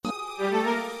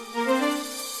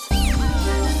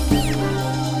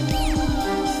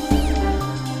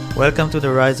Welcome to the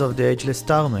Rise of the Ageless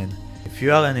Starman. If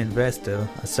you are an investor,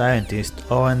 a scientist,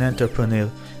 or an entrepreneur,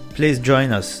 please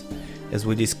join us as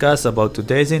we discuss about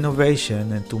today's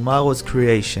innovation and tomorrow's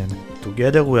creation.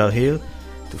 Together we are here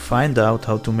to find out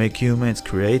how to make humans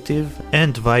creative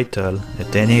and vital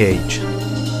at any age.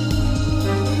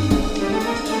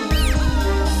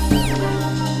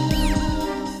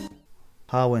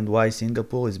 How and why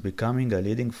Singapore is becoming a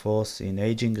leading force in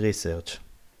aging research.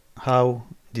 How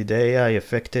did AI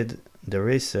affected the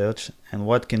research, and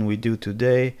what can we do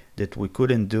today that we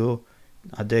couldn't do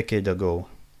a decade ago?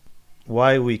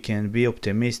 Why we can be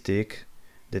optimistic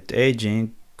that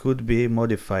aging could be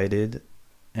modified,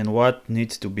 and what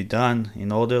needs to be done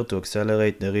in order to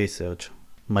accelerate the research.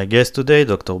 My guest today,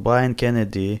 Dr. Brian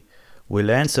Kennedy, will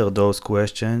answer those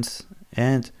questions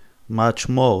and much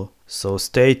more, so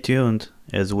stay tuned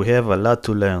as we have a lot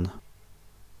to learn.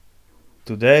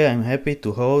 Today I'm happy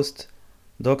to host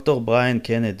Dr. Brian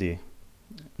Kennedy.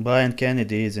 Brian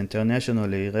Kennedy is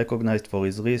internationally recognized for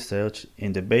his research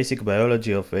in the basic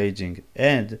biology of aging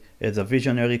and as a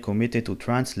visionary committed to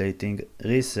translating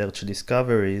research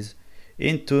discoveries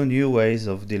into new ways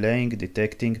of delaying,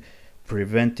 detecting,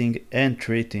 preventing, and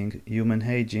treating human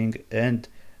aging and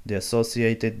the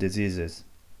associated diseases.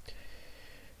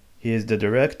 He is the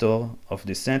director of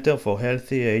the Center for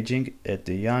Healthy Aging at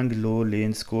the Yang Lu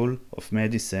Lin School of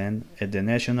Medicine at the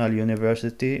National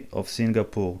University of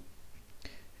Singapore.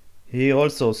 He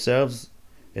also serves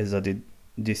as a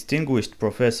distinguished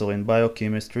professor in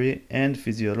biochemistry and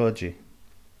physiology.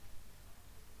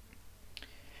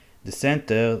 The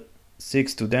center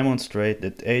seeks to demonstrate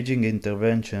that aging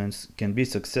interventions can be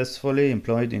successfully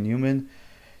employed in humans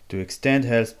to extend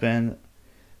health span,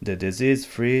 the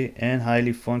disease-free and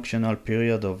highly functional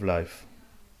period of life.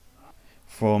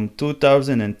 From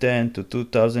 2010 to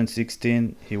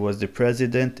 2016, he was the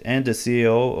president and the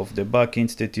CEO of the Buck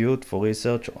Institute for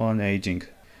Research on Aging,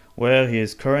 where he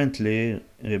is currently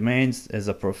remains as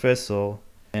a professor,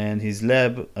 and his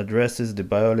lab addresses the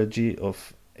biology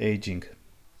of aging.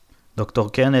 Dr.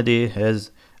 Kennedy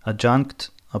has adjunct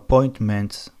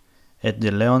appointments at the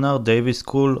Leonard Davis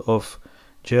School of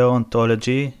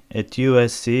Gerontology at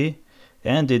USC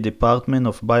and the Department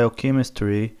of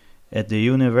Biochemistry at the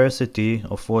University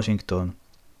of Washington,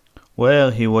 where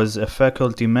he was a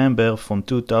faculty member from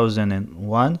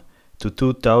 2001 to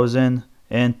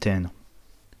 2010.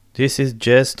 This is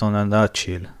just on a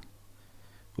nutshell.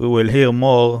 We will hear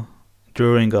more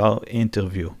during our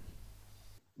interview.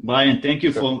 Brian, thank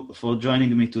you for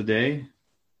joining me today.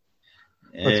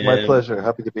 It's my pleasure.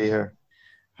 Happy to be here.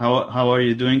 How are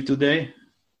you doing today?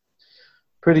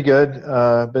 Pretty good.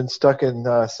 I've been stuck in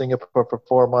Singapore for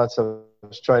 4 months. I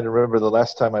was trying to remember the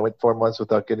last time I went 4 months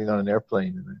without getting on an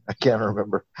airplane. I can't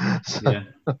remember. So.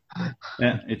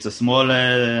 Yeah. It's a small.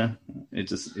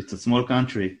 It's a small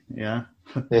country. Yeah.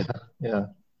 Yeah.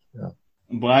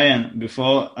 Brian,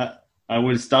 before I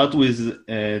will start with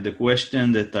the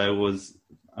question that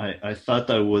I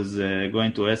thought I was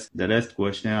going to ask the last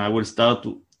question. I will start.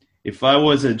 If I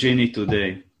was a genie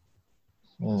today,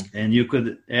 and you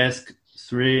could ask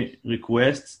 3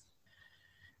 requests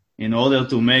in order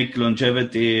to make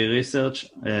longevity research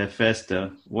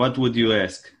faster, what would you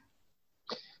ask?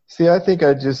 See, I think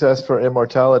I'd just ask for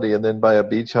immortality and then buy a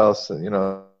beach house,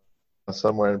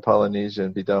 somewhere in Polynesia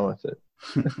and be done with it.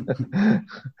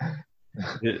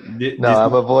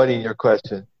 I'm avoiding your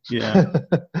question. Yeah.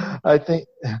 I think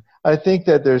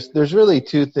that there's really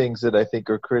 2 things that I think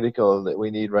are critical that we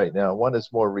need right now. One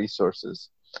is more resources.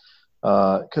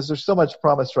 Because there's so much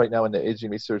promise right now in the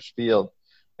aging research field.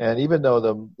 And even though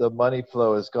the money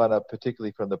flow has gone up,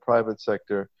 particularly from the private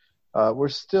sector, we're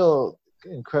still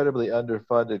incredibly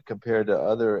underfunded compared to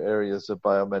other areas of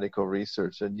biomedical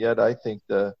research. And yet I think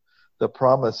the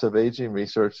promise of aging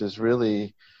research is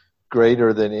really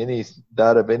greater than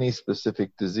that of any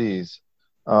specific disease.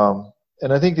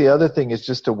 And I think the other thing is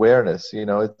just awareness.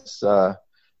 It's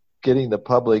getting the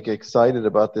public excited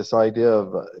about this idea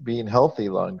of being healthy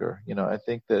longer. I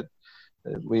think that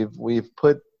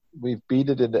we've beat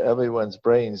it into everyone's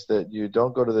brains that you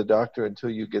don't go to the doctor until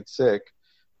you get sick,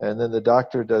 and then the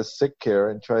doctor does sick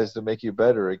care and tries to make you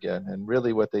better again. And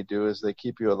really what they do is they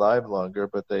keep you alive longer,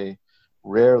 but they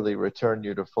rarely return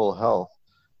you to full health.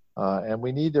 And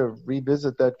we need to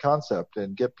revisit that concept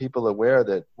and get people aware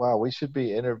that, wow, we should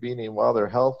be intervening while they're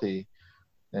healthy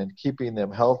and keeping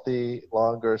them healthy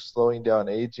longer, slowing down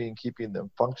aging, keeping them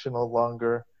functional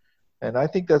longer. And I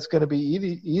think that's going to be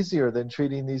easier than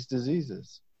treating these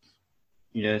diseases.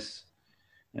 Yes.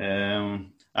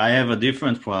 I have a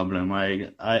different problem.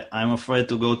 I'm afraid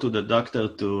to go to the doctor,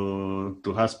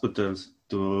 to hospitals,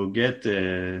 to get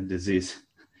disease.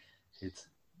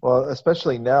 Well,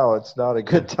 especially now, it's not a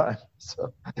good time.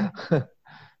 So,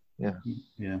 yeah.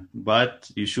 Yeah, but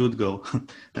you should go.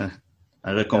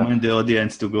 I recommend the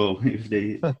audience to go if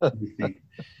they think.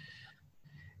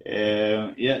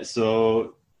 Yeah,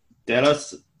 so tell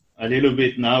us a little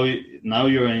bit now. Now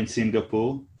you're in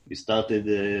Singapore. You started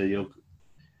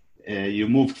you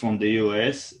moved from the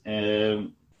US.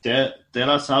 Tell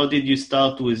us, how did you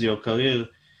start with your career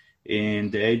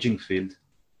in the aging field?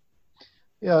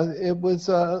 Yeah, it was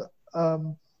a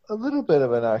little bit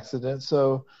of an accident.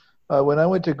 So, when I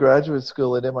went to graduate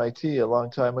school at MIT a long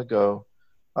time ago,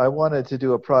 I wanted to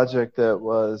do a project that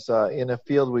was in a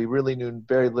field we really knew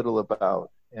very little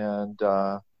about. And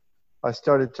I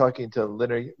started talking to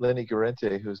Lenny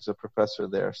Guarente, who's a professor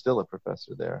there, still a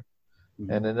professor there,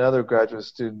 and another graduate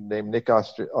student named Nick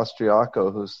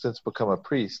Austriaco, who's since become a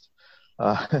priest.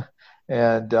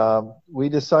 And we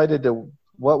decided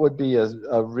what would be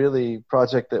a really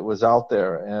project that was out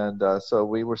there. And so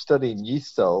we were studying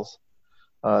yeast cells,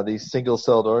 these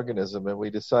single-celled organism, and we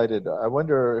decided, I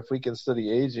wonder if we can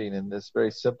study aging in this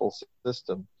very simple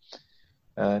system.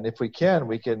 And if we can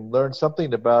learn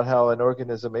something about how an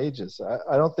organism ages.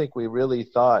 I don't think we really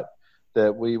thought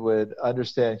that we would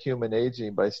understand human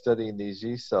aging by studying these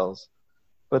yeast cells.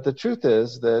 But the truth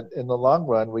is that in the long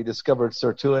run, we discovered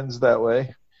sirtuins that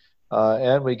way,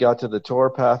 and we got to the TOR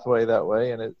pathway that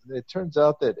way. And it turns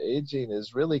out that aging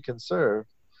is really conserved,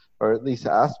 or at least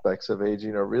aspects of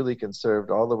aging are really conserved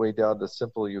all the way down to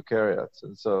simple eukaryotes.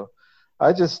 And so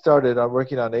I just started on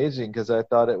working on aging because I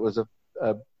thought it was a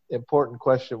important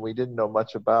question we didn't know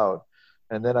much about.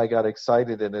 And then I got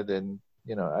excited in it, and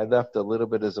I left a little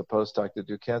bit as a postdoc to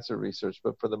do cancer research,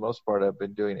 but for the most part I've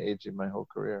been doing aging my whole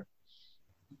career.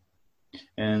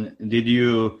 And did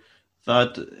you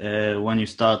thought when you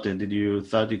started, did you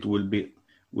thought we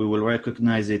will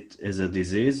recognize it as a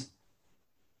disease?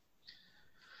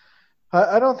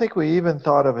 I don't think we even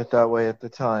thought of it that way at the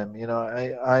time.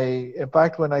 In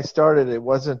fact, when I started, it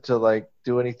wasn't to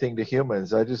do anything to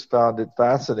humans. I just found it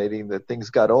fascinating that things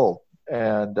got old.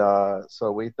 And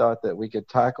so we thought that we could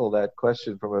tackle that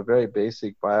question from a very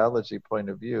basic biology point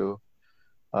of view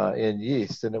in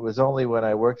yeast. And it was only when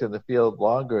I worked in the field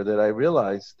longer that I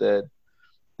realized that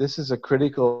this is a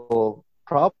critical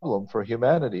problem for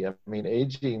humanity. I mean,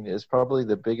 aging is probably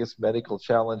the biggest medical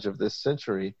challenge of this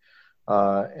century.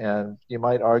 And you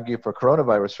might argue for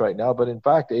coronavirus right now, but in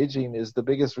fact, aging is the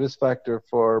biggest risk factor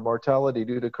for mortality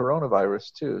due to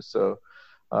coronavirus too. So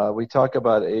we talk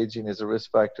about aging as a risk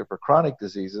factor for chronic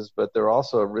diseases, but they're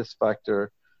also a risk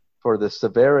factor for the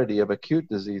severity of acute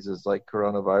diseases like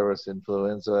coronavirus,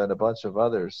 influenza, and a bunch of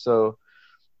others. So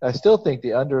I still think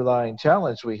the underlying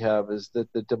challenge we have is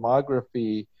that the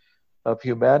demography of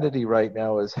humanity right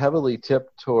now is heavily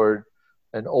tipped toward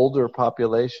an older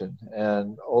population,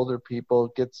 and older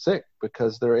people get sick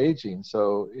because they're aging.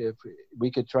 So if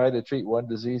we could try to treat one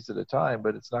disease at a time,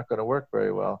 but it's not going to work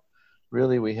very well.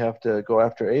 Really, we have to go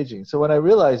after aging. So when I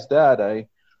realized that, I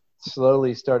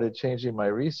slowly started changing my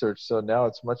research. So now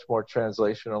it's much more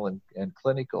translational and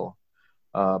clinical,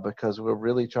 because we're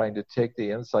really trying to take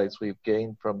the insights we've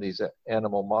gained from these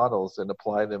animal models and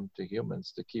apply them to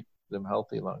humans to keep them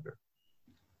healthy longer.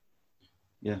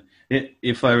 Yeah.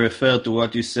 If I refer to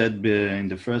what you said in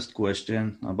the first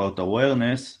question about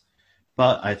awareness,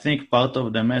 I think part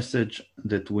of the message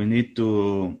that we need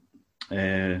to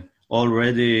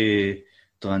already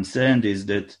transcend is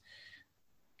that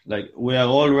we are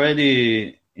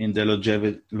already in the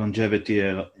longevity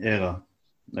era.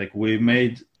 We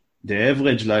made the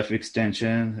average life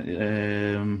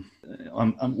extension,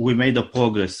 we made a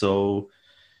progress. So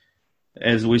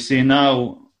as we see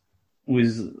now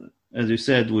as you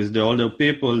said, with the older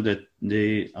people, that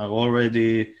they are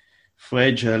already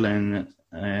fragile, and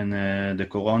the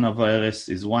coronavirus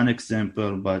is one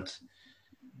example, but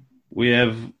we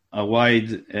have a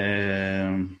wide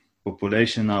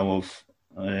population now of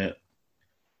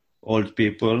old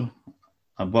people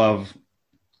above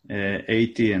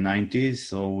 80 and 90,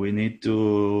 so we need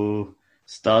to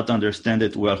start understand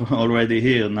that we are already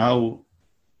here. Now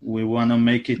we want to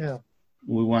make it,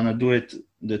 we want to do it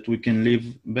that we can live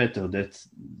better.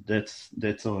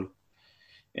 That's all.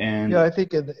 And I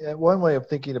think one way of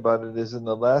thinking about it is in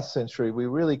the last century, we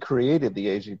really created the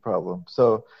aging problem.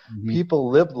 So people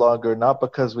lived longer, not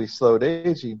because we slowed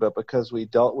aging, but because we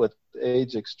dealt with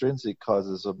age extrinsic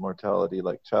causes of mortality,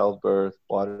 like childbirth,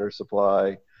 water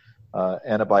supply,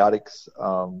 antibiotics,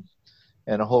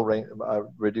 and a whole range,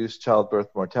 reduced childbirth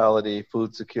mortality,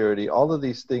 food security. All of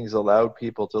these things allowed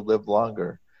people to live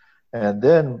longer. And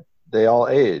then they all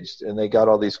aged and they got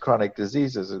all these chronic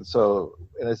diseases. And so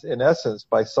in essence,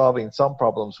 by solving some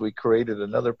problems, we created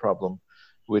another problem,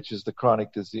 which is the chronic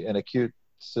disease and acute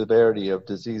severity of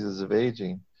diseases of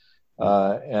aging.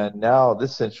 And now,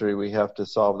 this century, we have to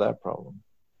solve that problem.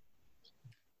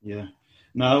 Yeah.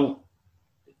 Now,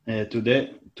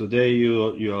 today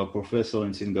you are a professor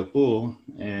in Singapore,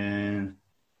 and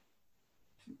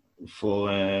for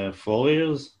 4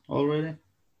 years already.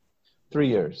 3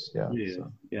 years, yeah.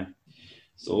 Yeah.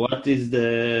 So what is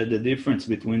the difference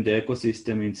between the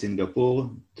ecosystem in Singapore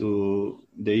to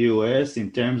the US in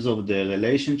terms of the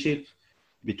relationship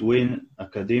between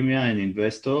academia and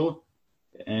investor?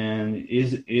 And is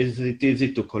it easy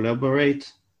to collaborate?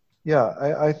 Yeah,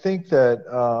 I think that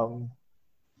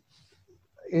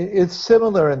it's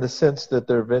similar in the sense that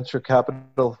there are venture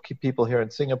capital people here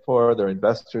in Singapore, there are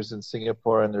investors in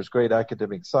Singapore, and there's great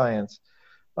academic science.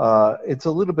 It's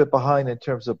a little bit behind in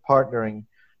terms of partnering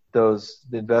those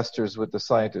investors with the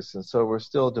scientists. And so we're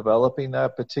still developing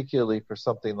that, particularly for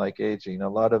something like aging.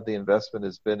 A lot of the investment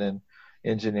has been in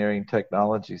engineering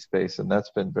technology space, and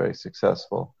that's been very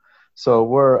successful. So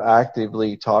we're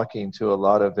actively talking to a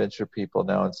lot of venture people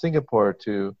now in Singapore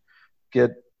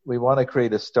we want to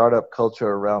create a startup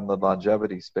culture around the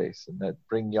longevity space, and that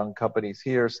bring young companies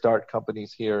here, start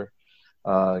companies here,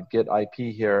 get IP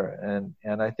here.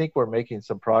 And I think we're making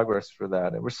some progress for that.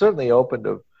 And we're certainly open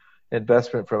to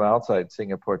investment from outside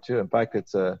Singapore too. In fact,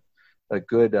 it's a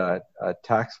good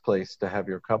tax place to have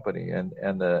your company, and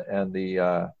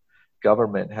the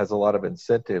government has a lot of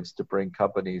incentives to bring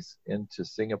companies into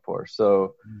Singapore.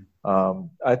 So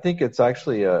I think it's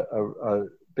actually a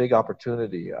big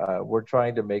opportunity. We're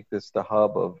trying to make this the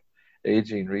hub of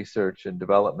aging research and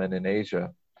development in Asia.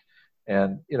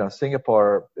 And,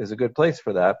 Singapore is a good place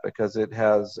for that because it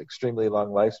has extremely long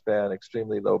lifespan,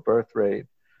 extremely low birth rate,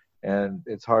 and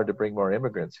it's hard to bring more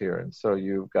immigrants here. And so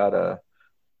you've got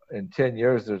in 10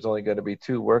 years, there's only going to be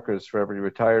 2 workers for every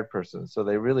retired person. So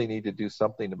they really need to do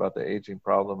something about the aging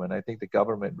problem. And I think the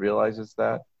government realizes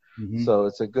that. Mm-hmm. So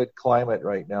it's a good climate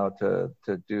right now to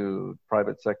do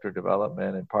private sector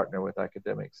development and partner with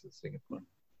academics in Singapore.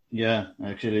 Yeah,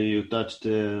 actually, you touched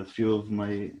a few of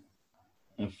my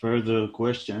further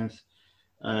questions.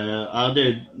 Are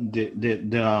there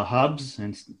are hubs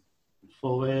and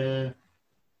for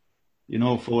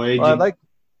for aging? Well,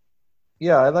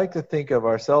 I like to think of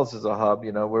ourselves as a hub.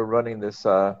 We're running this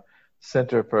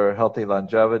Center for Healthy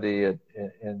Longevity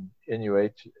in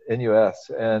NUS,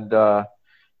 and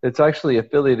it's actually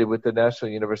affiliated with the National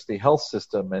University Health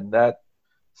System, and that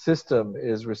system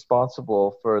is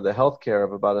responsible for the healthcare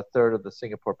of about a third of the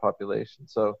Singapore population.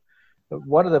 So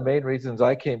one of the main reasons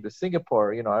I came to Singapore,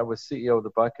 I was CEO of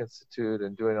the Buck Institute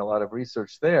and doing a lot of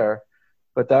research there,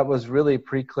 but that was really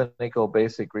preclinical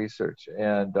basic research.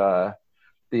 And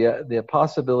the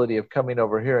possibility of coming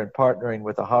over here and partnering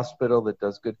with a hospital that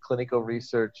does good clinical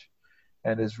research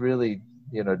and is really,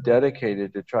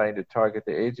 dedicated to trying to target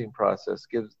the aging process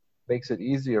makes it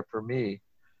easier for me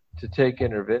to take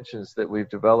interventions that we've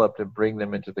developed and bring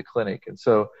them into the clinic. And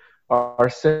so our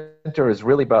center is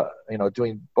really about,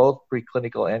 doing both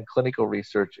preclinical and clinical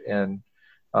research and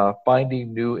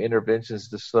finding new interventions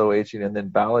to slow aging and then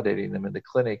validating them in the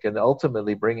clinic and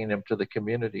ultimately bringing them to the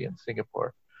community in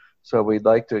Singapore. So we'd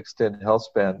like to extend health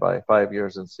span by 5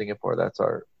 years in Singapore. That's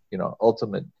our,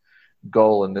 ultimate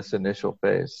goal in this initial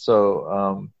phase. So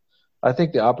I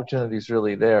think the opportunity is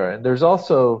really there. And there's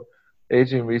also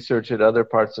aging research at other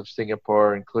parts of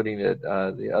Singapore, including at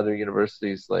the other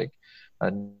universities like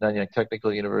Nanyang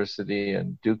Technical University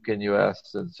and Duke in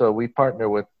US. And so we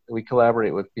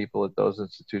collaborate with people at those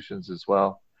institutions as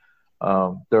well.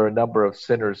 There are a number of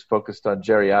centers focused on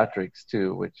geriatrics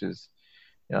too, which is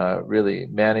really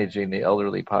managing the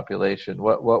elderly population.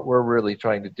 What we're really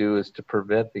trying to do is to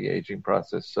prevent the aging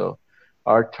process. So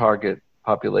our target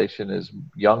population is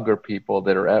younger people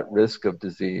that are at risk of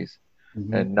disease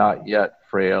and not yet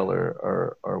frail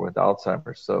or with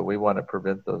Alzheimer's. So we want to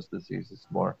prevent those diseases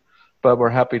more. But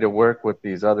we're happy to work with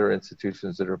these other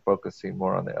institutions that are focusing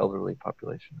more on the elderly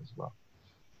population as well.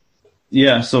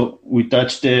 Yeah, so we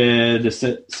touched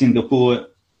the Singapore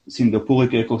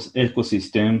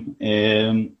ecosystem.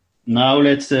 Now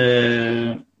let's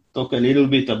talk a little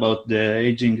bit about the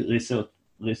aging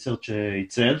research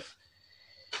itself.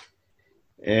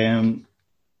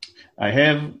 I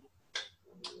have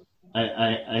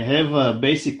a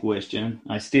basic question.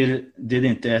 I still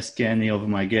didn't ask any of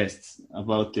my guests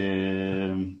about.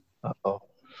 Yeah.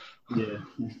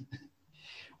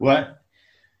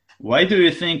 Why do you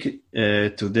think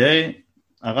today,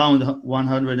 around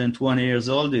 120 years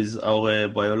old, is our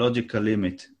biological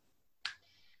limit?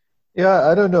 Yeah,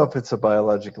 I don't know if it's a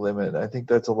biologic limit. I think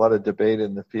that's a lot of debate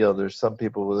in the field. There's some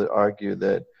people who argue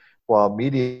that while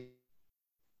median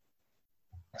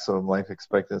maximum life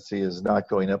expectancy is not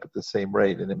going up at the same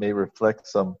rate, and it may reflect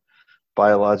some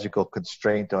biological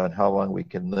constraint on how long we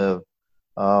can live.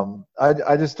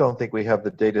 I just don't think we have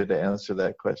the data to answer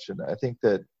that question. I think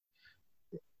that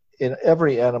in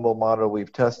every animal model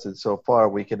we've tested so far,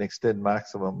 we can extend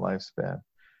maximum lifespan.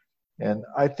 And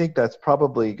I think that's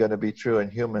probably going to be true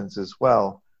in humans as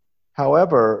well.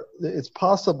 However, it's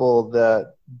possible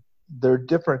that there are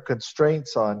different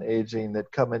constraints on aging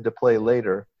that come into play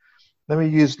later. Let me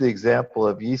use the example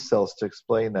of yeast cells to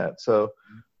explain that. So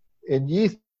in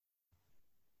yeast,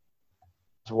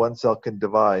 one cell can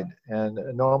divide, and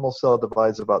a normal cell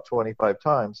divides about 25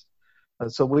 times.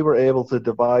 And so we were able to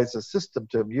devise a system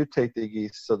to mutate the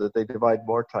yeast so that they divide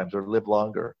more times or live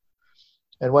longer.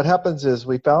 And what happens is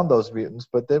we found those mutants,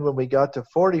 but then when we got to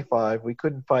 45, we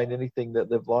couldn't find anything that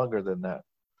lived longer than that.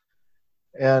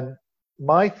 And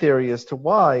my theory as to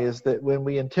why is that when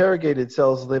we interrogated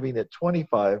cells living at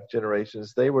 25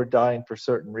 generations, they were dying for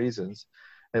certain reasons,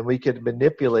 and we could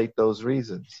manipulate those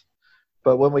reasons.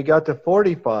 But when we got to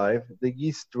 45, the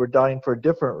yeast were dying for a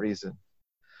different reason.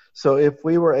 So if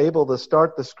we were able to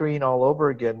start the screen all over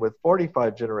again with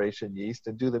 45 generation yeast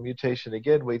and do the mutation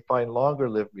again, we'd find longer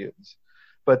lived mutants.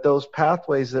 But those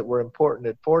pathways that were important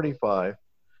at 45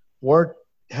 weren't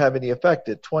have any effect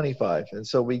at 25. And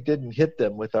so we didn't hit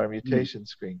them with our mutation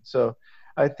screen. So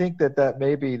I think that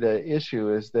may be the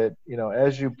issue, is that, you know,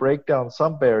 as you break down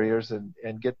some barriers and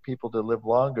get people to live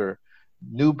longer,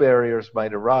 new barriers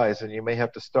might arise, and you may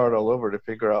have to start all over to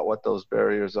figure out what those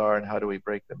barriers are and how do we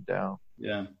break them down.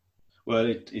 Yeah. Well,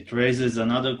 it raises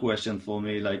another question for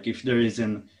me, like if there is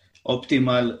an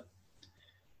optimal,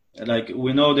 like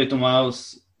we know that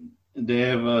mouse, they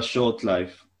have a short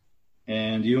life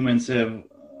and humans have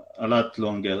a lot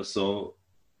longer. So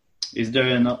is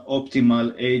there an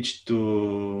optimal age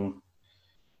to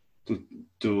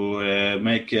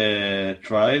make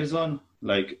trials on?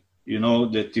 Like, you know,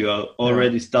 that you are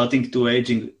already starting to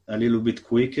aging a little bit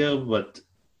quicker, but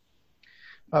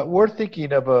we're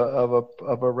thinking of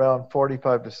around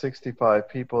 45 to 65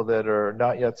 people that are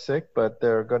not yet sick, but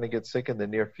they're going to get sick in the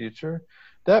near future.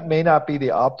 That may not be the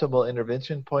optimal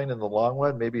intervention point in the long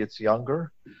run. Maybe it's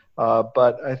younger,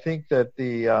 but I think that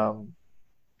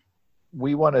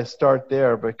we want to start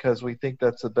there because we think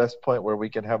that's the best point where we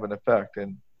can have an effect.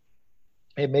 And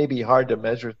it may be hard to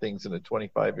measure things in a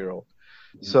 25-year-old.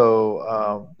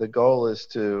 So the goal is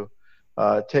to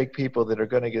take people that are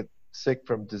going to get sick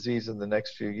from disease in the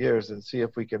next few years and see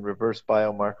if we can reverse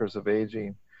biomarkers of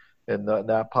aging in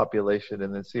that population,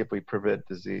 and then see if we prevent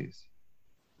disease.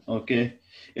 Okay.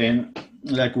 And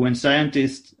like when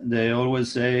scientists, they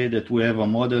always say that we have a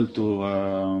model to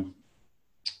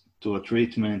a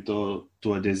treatment or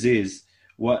to a disease.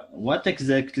 What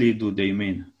exactly do they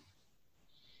mean?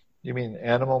 You mean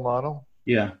animal model?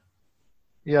 Yeah.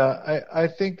 Yeah, I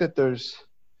think that there's,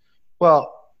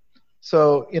 well,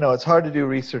 so, you know, it's hard to do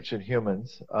research in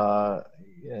humans.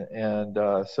 And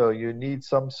so you need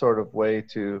some sort of way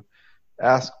to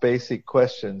ask basic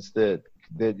questions that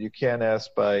you can't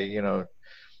ask by, you know,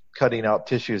 cutting out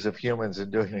tissues of humans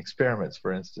and doing experiments,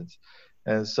 for instance.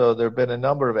 And so there have been a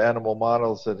number of animal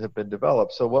models that have been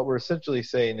developed. So what we're essentially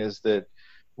saying is that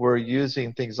we're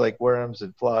using things like worms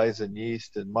and flies and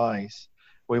yeast and mice.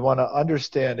 We want to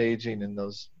understand aging in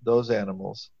those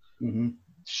animals,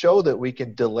 show that we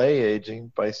can delay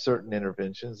aging by certain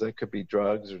interventions. That could be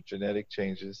drugs or genetic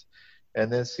changes,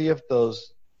 and then see if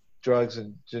those drugs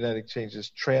and genetic changes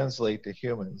translate to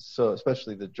humans, so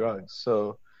especially the drugs.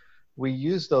 So we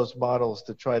use those models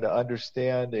to try to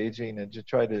understand aging and to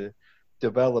try to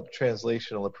develop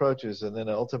translational approaches, and then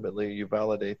ultimately you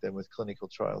validate them with clinical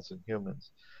trials in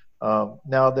humans.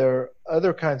 Now, there are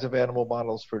other kinds of animal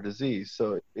models for disease.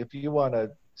 So if you want to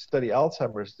study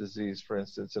Alzheimer's disease, for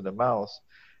instance, in a mouse,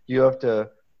 you have to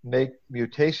make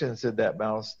mutations in that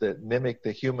mouse that mimic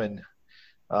the human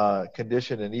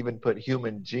condition and even put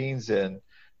human genes in,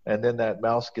 and then that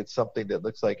mouse gets something that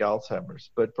looks like Alzheimer's.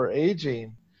 But for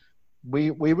aging, we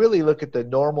really look at the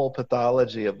normal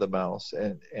pathology of the mouse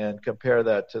and compare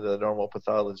that to the normal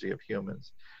pathology of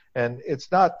humans. And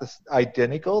it's not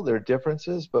identical, there are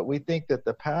differences, but we think that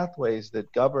the pathways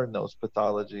that govern those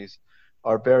pathologies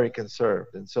are very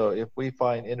conserved. And so if we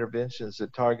find interventions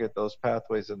that target those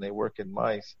pathways and they work in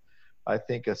mice, I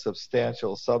think a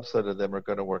substantial subset of them are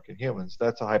going to work in humans.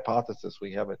 That's a hypothesis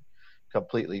we haven't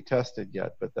completely tested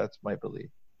yet, but that's my belief.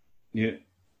 Yeah.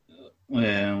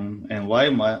 And why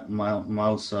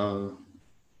mouse are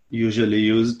usually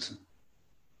used?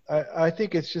 I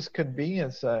think it's just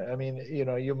convenience. I mean, you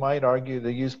know, you might argue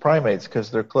they use primates because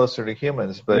they're closer to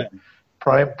humans, but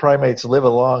primates live a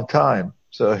long time.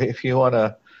 So if you want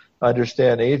to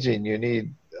understand aging, you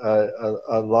need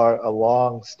a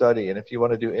long study. And if you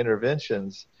want to do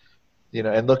interventions,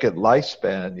 and look at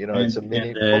lifespan, it's a And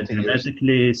multi-years.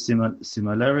 genetically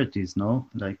similarities, no?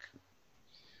 Like,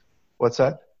 What's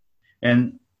that?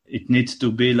 and it needs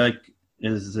to be like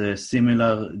as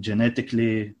similar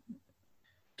genetically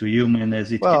to human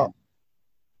as it can.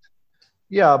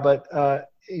 Yeah, but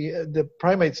the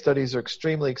primate studies are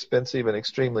extremely expensive and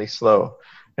extremely slow.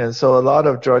 And so a lot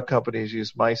of drug companies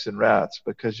use mice and rats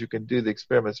because you can do the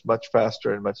experiments much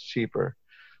faster and much cheaper.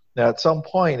 Now, at some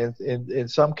point, in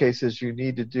some cases, you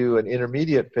need to do an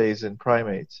intermediate phase in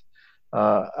primates.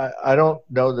 I don't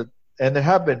know that, and there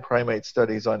have been primate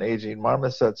studies on aging.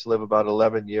 Marmosets live about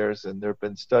 11 years, and there have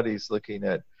been studies looking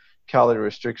at calorie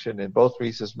restriction in both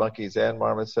rhesus monkeys and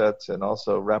marmosets, and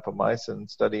also rapamycin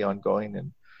study ongoing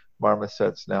in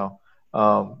marmosets now.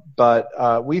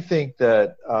 But we think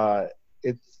that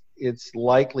it's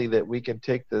likely that we can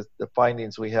take the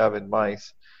findings we have in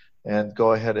mice and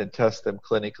go ahead and test them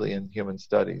clinically in human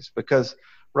studies. Because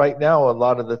right now, a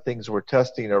lot of the things we're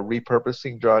testing are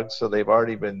repurposing drugs, so they've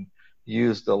already been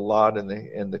used a lot in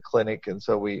the clinic, and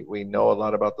so we know a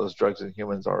lot about those drugs in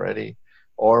humans already.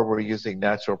 Or we're using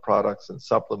natural products and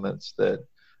supplements that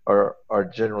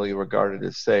are generally regarded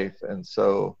as safe. And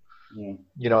so,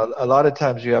 a lot of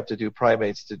times you have to do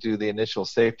primates to do the initial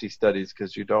safety studies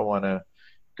because you don't want to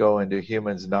go into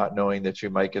humans not knowing that you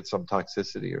might get some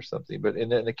toxicity or something. But in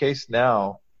the case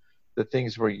now, the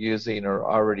things we're using have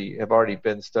already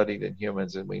been studied in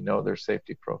humans, and we know their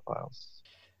safety profiles.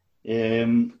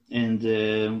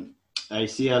 I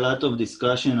see a lot of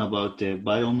discussion about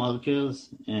biomarkers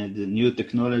and new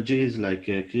technologies like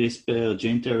CRISPR,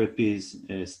 gene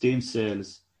therapies, stem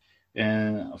cells.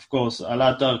 And of course, a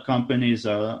lot of companies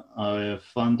are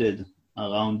funded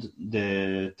around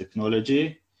the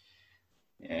technology.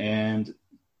 And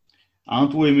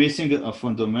aren't we missing a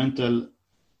fundamental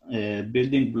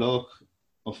building block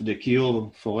of the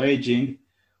cure for aging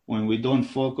when we don't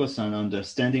focus on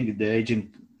understanding the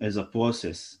aging as a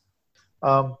process?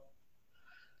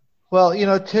 Well,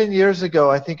 10 years ago,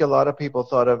 I think a lot of people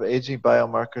thought of aging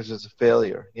biomarkers as a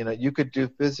failure. You could do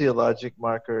physiologic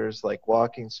markers like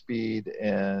walking speed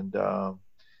and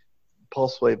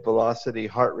pulse wave velocity,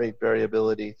 heart rate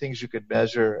variability, things you could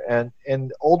measure. And in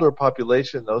older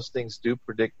population, those things do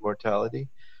predict mortality,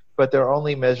 but they're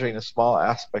only measuring the small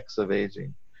aspects of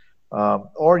aging.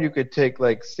 Or you could take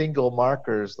like single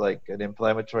markers, like an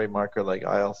inflammatory marker like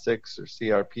IL-6 or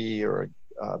CRP or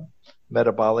a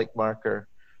metabolic marker.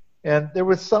 And there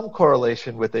was some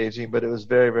correlation with aging, but it was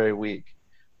very, very weak.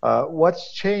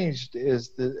 What's changed is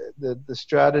the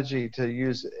strategy to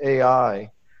use AI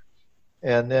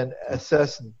and then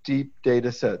assess deep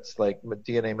data sets like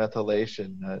DNA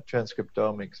methylation,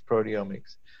 transcriptomics,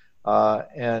 proteomics,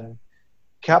 and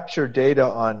capture data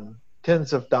on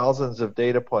tens of thousands of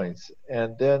data points,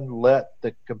 and then let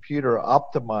the computer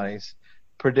optimize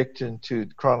prediction to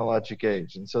chronologic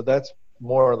age. And so that's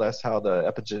more or less how the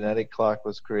epigenetic clock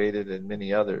was created and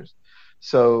many others.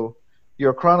 So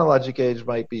your chronologic age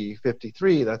might be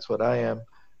 53, that's what I am,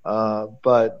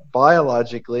 but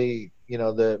biologically,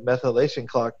 the methylation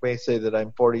clock may say that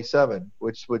I'm 47,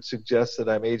 which would suggest that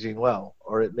I'm aging well,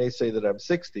 or it may say that I'm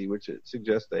 60, which it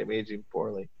suggests that I'm aging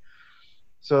poorly.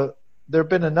 So there have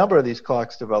been a number of these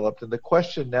clocks developed, and the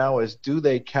question now is,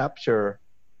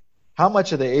 how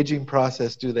much of the aging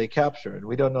process do they capture? And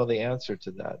we don't know the answer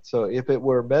to that. So if it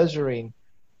were measuring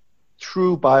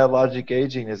true biologic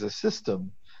aging as a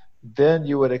system, then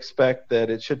you would expect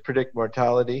that it should predict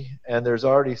mortality, and there's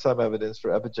already some evidence for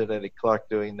epigenetic clock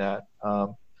doing that.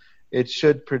 It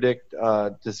should predict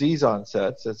disease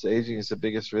onset, since aging is the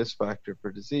biggest risk factor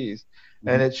for disease,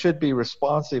 and it should be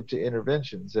responsive to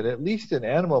interventions. And at least in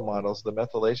animal models, the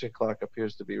methylation clock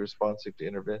appears to be responsive to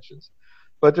interventions.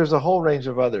 But there's a whole range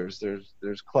of others.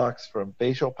 There's clocks from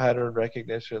facial pattern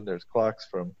recognition. There's clocks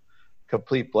from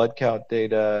complete blood count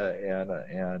data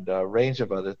and a range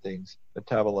of other things,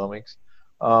 metabolomics.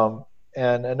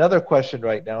 And another question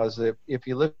right now is if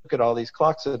you look at all these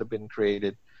clocks that have been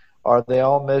created, are they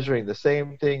all measuring the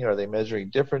same thing? Are they measuring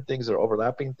different things or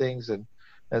overlapping things? And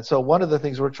so one of the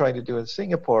things we're trying to do in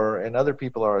Singapore, and other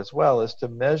people are as well, is to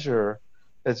measure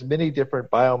as many different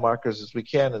biomarkers as we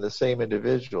can in the same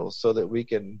individuals so that we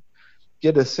can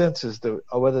get a sense as to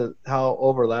how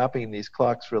overlapping these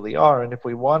clocks really are. And if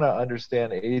we want to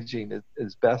understand aging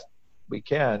as best we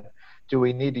can, do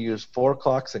we need to use 4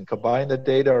 clocks and combine the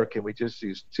data, or can we just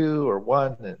use 2 or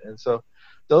 1? And so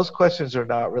those questions are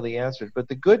not really answered. But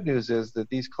the good news is that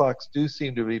these clocks do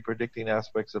seem to be predicting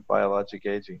aspects of biologic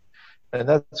aging. And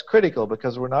that's critical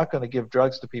because we're not going to give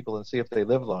drugs to people and see if they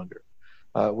live longer.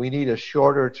 We need a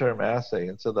shorter term assay.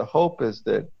 And so the hope is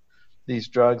that these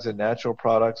drugs and natural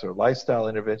products or lifestyle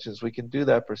interventions, we can do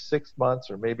that for 6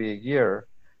 months or maybe a year,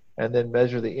 and then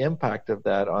measure the impact of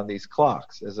that on these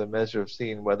clocks as a measure of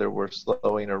seeing whether we're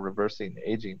slowing or reversing the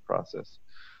aging process.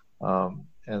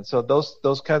 And so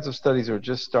those kinds of studies are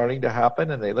just starting to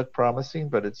happen, and they look promising,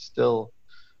 but it's still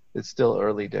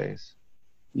early days.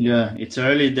 Yeah, it's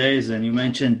early days, and you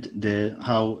mentioned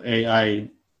how AI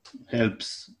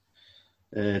helps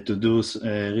to do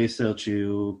research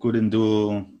you couldn't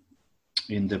do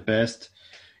in the past.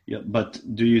 Yeah, but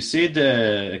do you see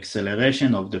the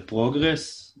acceleration of the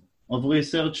progress of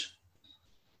research?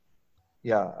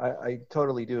 Yeah, I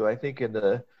totally do. I think in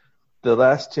the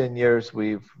last 10 years,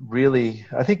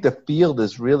 I think the field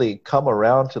has really come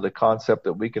around to the concept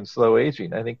that we can slow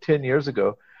aging. I think 10 years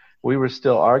ago, we were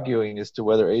still arguing as to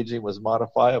whether aging was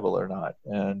modifiable or not.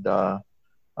 And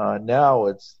now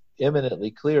it's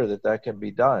eminently clear that that can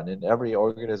be done in every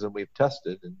organism we've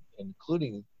tested,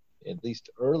 including at least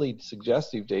early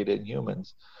suggestive data in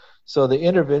humans. So the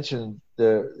intervention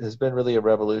there has been really a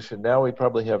revolution. Now we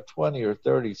probably have 20 or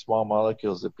 30 small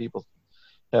molecules that people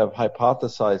have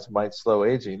hypothesized might slow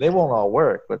aging. They won't all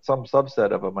work, but some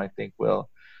subset of them I think will.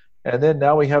 And then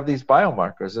now we have these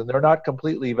biomarkers, and they're not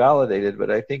completely validated,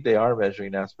 but I think they are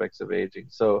measuring aspects of aging.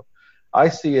 So I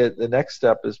see it, the next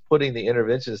step is putting the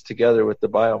interventions together with the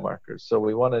biomarkers. So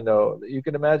we want to know, you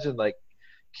can imagine like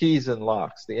keys and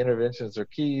locks. The interventions are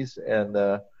keys and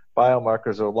the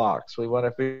biomarkers are locks. We want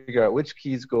to figure out which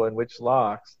keys go in which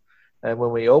locks. And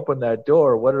when we open that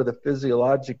door, what are the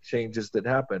physiologic changes that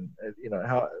happen?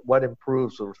 What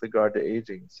improves with regard to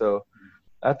aging? So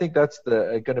I think that's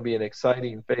going to be an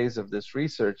exciting phase of this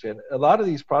research. And a lot of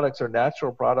these products are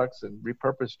natural products and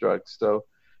repurposed drugs. So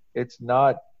it's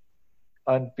not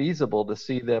unfeasible to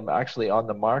see them actually on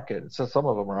the market. So some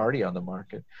of them are already on the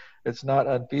market. It's not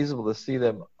unfeasible to see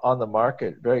them on the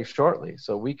market very shortly.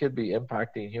 So we could be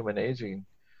impacting human aging,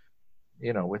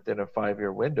 within a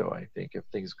 5-year window, I think, if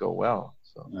things go well.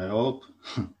 So I hope.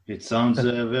 It sounds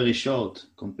very short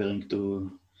comparing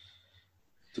to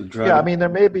drugs. Yeah, I mean, there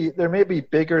may be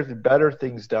bigger and better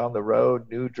things down the road,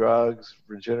 new drugs,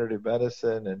 regenerative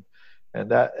medicine,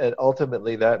 and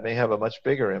ultimately that may have a much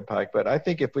bigger impact. But I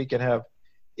think if we can have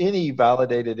any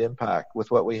validated impact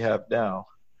with what we have now,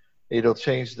 it'll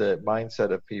change the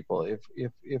mindset of people.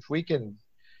 If we can,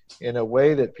 in a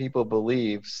way that people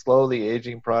believe, slow the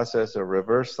aging process or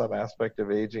reverse some aspect of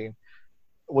aging,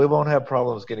 we won't have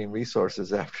problems getting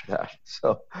resources after that.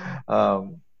 So,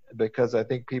 because I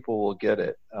think people will get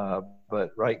it.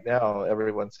 But right now,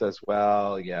 everyone says,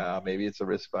 well, yeah, maybe it's a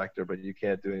risk factor, but you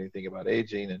can't do anything about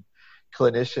aging. And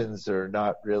clinicians are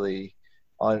not really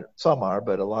on, some are,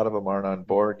 but a lot of them aren't on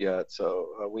board yet.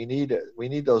 So we need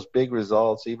those big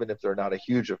results, even if they're not a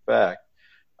huge effect,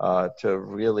 to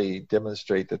really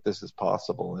demonstrate that this is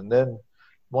possible. And then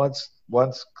once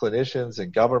clinicians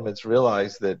and governments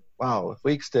realize that, wow, if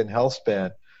we extend health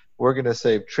span, we're going to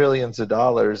save trillions of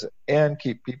dollars and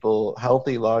keep people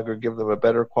healthy longer, give them a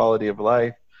better quality of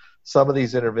life. Some of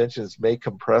these interventions may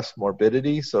compress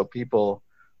morbidity, so people,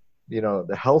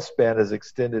 the health span is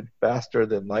extended faster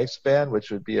than lifespan,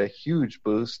 which would be a huge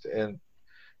boost and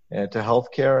to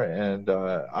healthcare. And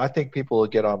I think people will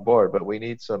get on board, but we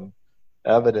need some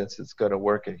evidence it's going to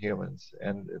work in humans,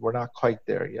 and we're not quite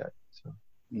there yet. So.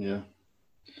 Yeah.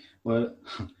 Well,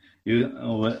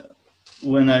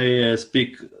 when I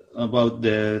speak about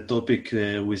the topic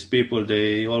with people,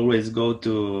 they always go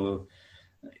to,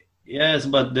 yes,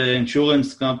 but the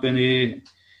insurance company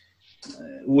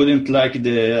wouldn't like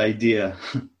the idea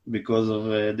because of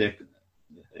the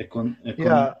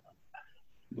Yeah,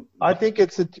 I think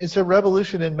it's a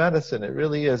revolution in medicine. It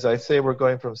really is. I say we're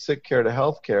going from sick care to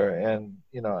health care, and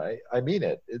I mean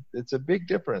it. It's a big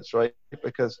difference, right?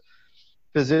 Because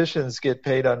physicians get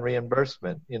paid on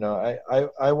reimbursement.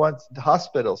 I once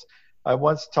hospitals. I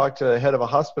once talked to the head of a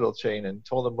hospital chain and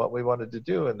told him what we wanted to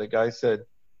do, and the guy said,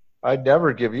 "I'd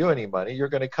never give you any money. You're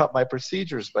going to cut my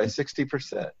procedures by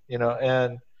 60%."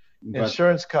 And but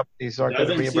insurance companies aren't going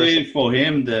to reimburse. Doesn't see for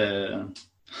him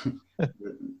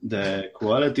the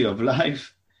quality of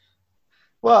life.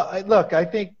 Well, I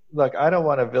don't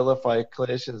want to vilify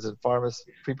clinicians and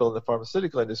people in the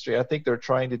pharmaceutical industry. I think they're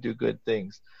trying to do good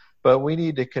things. But we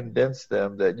need to convince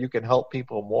them that you can help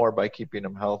people more by keeping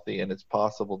them healthy, and it's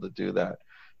possible to do that.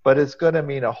 But it's going to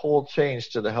mean a whole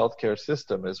change to the healthcare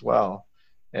system as well.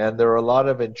 And there are a lot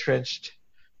of entrenched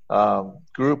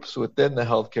groups within the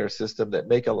healthcare system that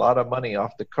make a lot of money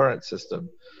off the current system.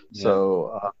 Yeah.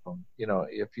 So,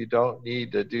 if you don't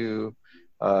need to do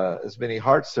as many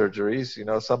heart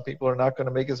surgeries, some people are not going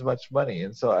to make as much money.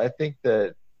 And so I think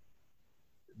that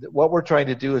what we're trying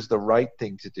to do is the right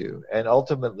thing to do. And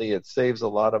ultimately, it saves a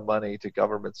lot of money to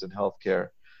governments and healthcare.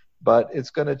 But it's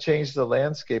going to change the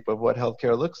landscape of what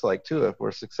healthcare looks like, too, if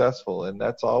we're successful. And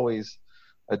that's always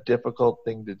a difficult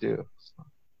thing to do.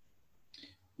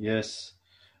 Yes.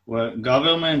 Well,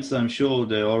 governments, I'm sure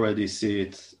they already see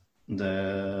it,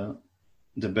 the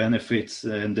benefits,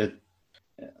 and that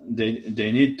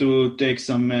they need to take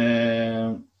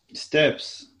some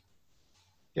steps.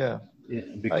 Yeah.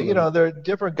 Because there are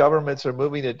different governments are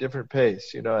moving at different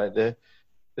pace. The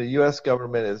U.S.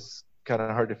 government is kind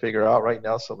of hard to figure out right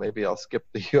now, so maybe I'll skip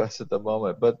the U.S. at the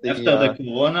moment. But after the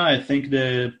corona, I think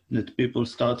that people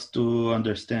start to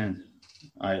understand.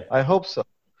 I hope so.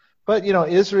 But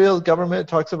Israel government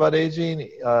talks about aging.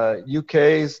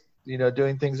 UK's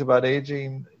doing things about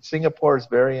aging. Singapore is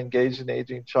very engaged in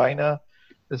aging. China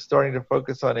is starting to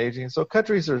focus on aging. So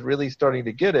countries are really starting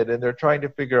to get it, and they're trying to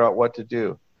figure out what to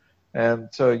do. And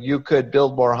so you could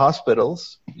build more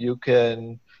hospitals. You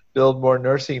can build more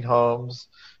nursing homes.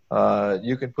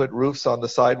 You can put roofs on the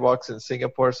sidewalks in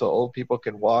Singapore so old people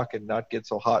can walk and not get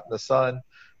so hot in the sun.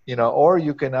 Or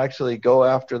you can actually go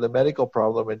after the medical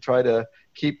problem and try to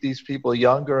keep these people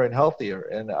younger and healthier.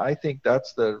 And I think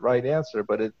that's the right answer,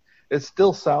 but it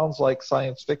still sounds like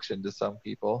science fiction to some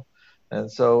people. And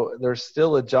so there's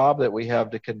still a job that we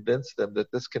have to convince them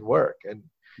that this can work. And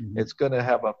it's going to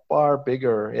have a far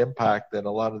bigger impact than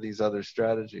a lot of these other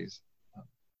strategies.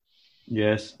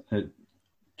 Yes.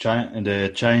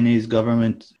 The Chinese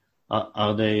government,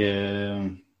 are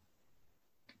they...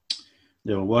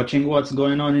 they're watching what's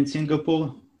going on in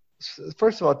Singapore?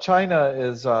 First of all, China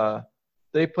is,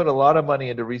 they put a lot of money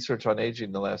into research on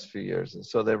aging the last few years. And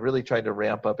so they're really trying to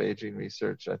ramp up aging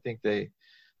research. I think the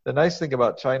nice thing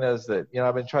about China is that,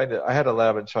 I had a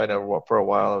lab in China for a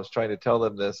while. I was trying to tell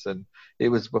them this, and it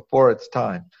was before its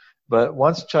time. But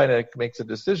once China makes a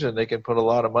decision, they can put a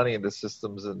lot of money into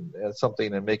systems and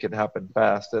something and make it happen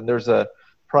fast. And there's a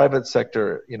private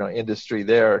sector, industry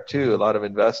there too, a lot of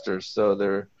investors. So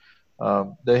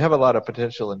they have a lot of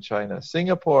potential in China.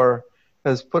 Singapore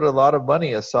has put a lot of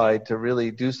money aside to really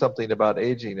do something about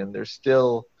aging, and they're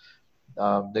still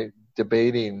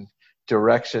debating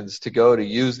directions to go to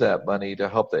use that money to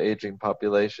help the aging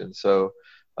population. So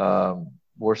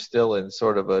we're still in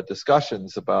sort of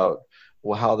discussions about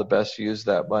how to best use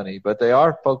that money. But they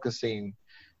are focusing,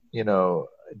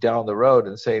 down the road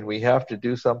and saying we have to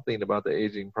do something about the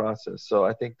aging process. So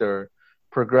I think they're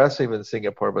progressive in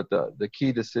Singapore, but the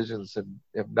key decisions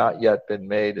have not yet been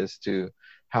made as to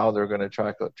how they're going to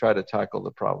try to tackle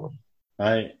the problem.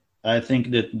 I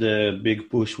think that the big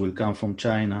push will come from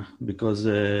China because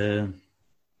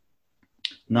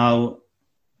now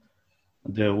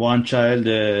the one child,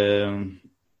 the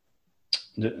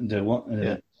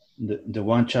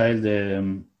one child,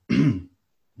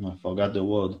 I forgot the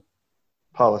word.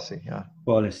 Policy, yeah.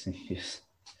 Policy, yes.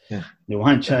 Yeah. The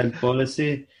one child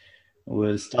policy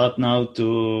will start now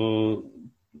to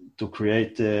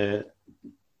create the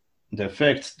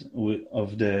effects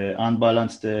of the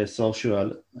unbalanced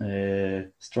social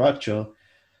structure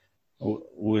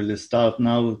will start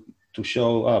now to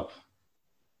show up.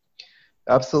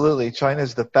 Absolutely.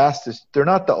 China's the fastest. They're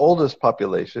not the oldest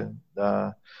population,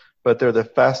 but they're the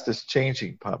fastest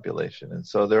changing population. And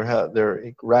so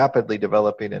they're rapidly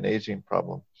developing an aging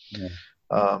problem. Yeah.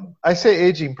 I say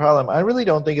aging problem. I really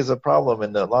don't think it's a problem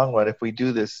in the long run if we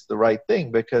do this the right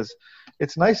thing, because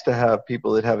it's nice to have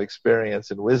people that have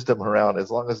experience and wisdom around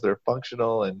as long as they're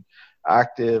functional and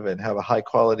active and have a high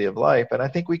quality of life. And I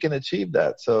think we can achieve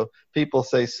that. So people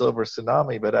say silver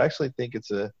tsunami, but I actually think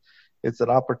it's an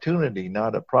opportunity,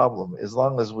 not a problem, as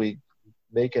long as we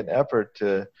make an effort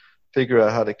to figure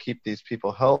out how to keep these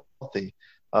people healthy.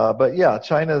 But yeah,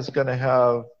 China's going to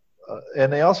have,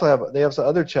 and they have some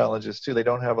other challenges too. They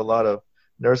don't have a lot of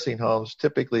nursing homes.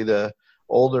 Typically, the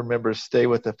older members stay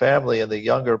with the family, and the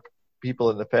younger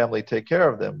people in the family take care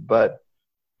of them. But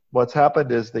what's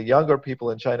happened is the younger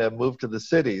people in China have moved to the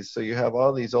cities. So you have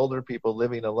all these older people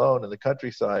living alone in the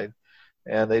countryside,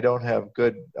 and they don't have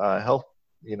good health,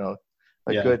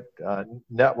 good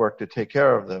network to take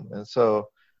care of them. And so,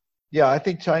 yeah, I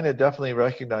think China definitely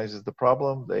recognizes the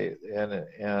problem.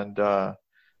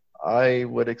 I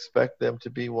would expect them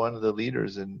to be one of the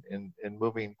leaders in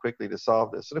moving quickly to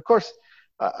solve this. And of course,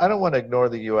 I don't want to ignore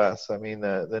the U.S. I mean,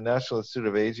 the National Institute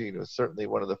of Aging was certainly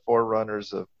one of the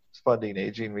forerunners of funding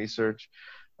aging research,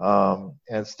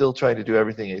 and still trying to do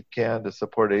everything it can to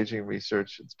support aging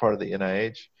research. It's part of the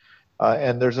NIH.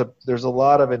 And there's a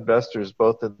lot of investors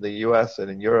both in the U.S.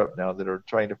 and in Europe now that are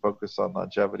trying to focus on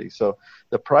longevity. So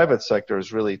the private sector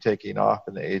is really taking off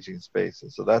in the aging space,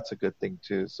 and so that's a good thing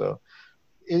too. So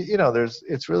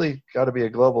it's really got to be a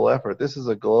global effort. This is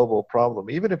a global problem.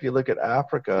 Even if you look at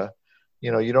Africa,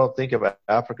 you don't think of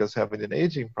Africa as having an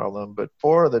aging problem, but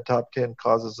 4 of the top 10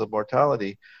 causes of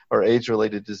mortality are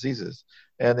age-related diseases.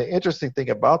 And the interesting thing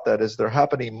about that is they're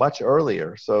happening much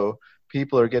earlier. So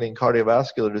people are getting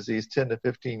cardiovascular disease 10 to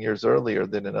 15 years earlier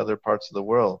than in other parts of the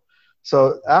world.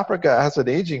 So Africa has an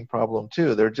aging problem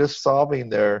too. They're just solving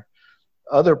their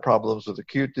other problems with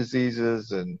acute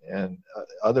diseases and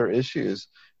other issues,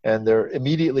 and they're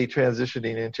immediately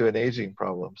transitioning into an aging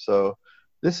problem. So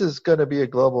this is going to be a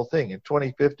global thing. In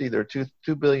 2050, there are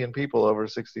 2 billion people over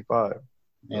 65.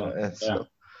 And so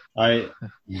I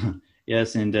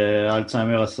yes, in the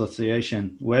Alzheimer's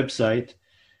Association website,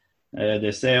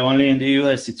 they say only in the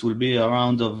US it will be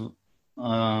around of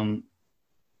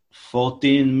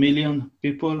 14 million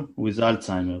people with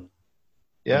Alzheimer's.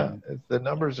 yeah, the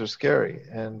numbers are scary,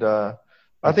 and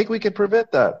I think we can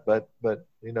prevent that. But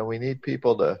we need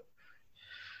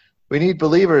we need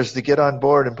believers to get on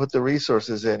board and put the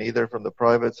resources in, either from the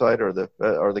private side or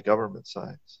the government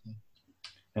side.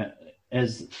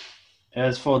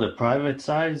 As for the private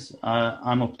side,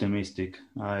 I'm optimistic.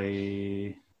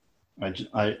 I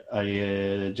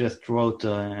just wrote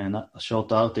a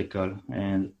short article,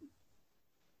 and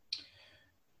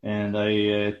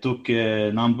I took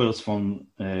numbers from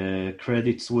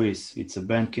Credit Suisse. It's a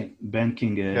banking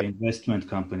Yep. investment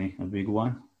company, a big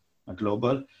one, a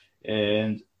global,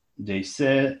 and they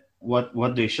say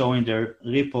what they show in their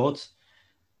reports,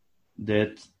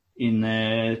 that in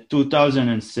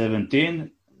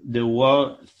 2017 there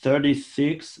were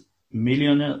 36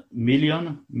 million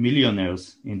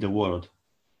millionaires in the world,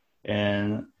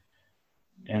 and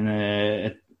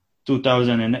at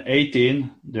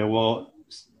 2018 there were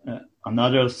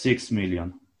another 6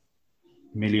 million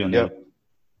millionaires. Yep.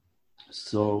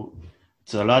 So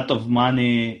it's a lot of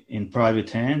money in private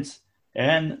hands,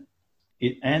 and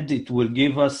it will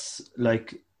give us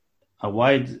like a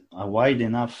wide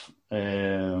enough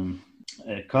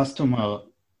customer.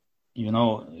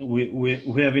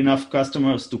 We have enough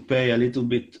customers to pay a little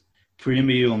bit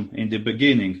premium in the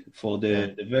beginning for the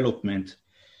development,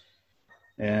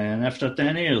 and after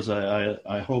 10 years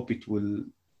I hope it will.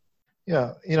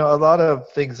 Yeah, a lot of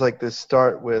things like this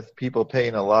start with people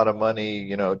paying a lot of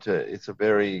money, it's a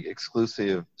very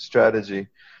exclusive strategy.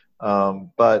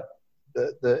 But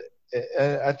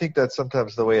I think that's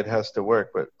sometimes the way it has to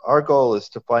work. But our goal is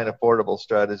to find affordable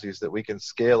strategies that we can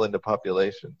scale into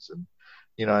populations. And,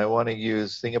 I want to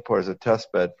use Singapore as a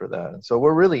test bed for that. And so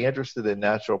we're really interested in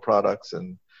natural products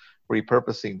and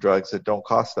repurposing drugs that don't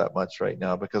cost that much right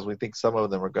now, because we think some of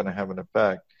them are going to have an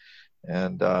effect.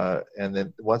 And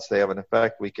then once they have an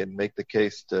effect, we can make the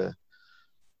case the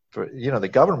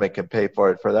government can pay for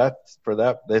it. For that,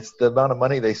 it's the amount of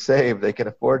money they save. They can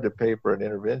afford to pay for an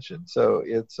intervention. So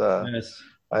it's Yes.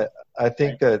 I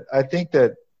think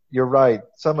that you're right.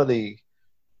 Some of the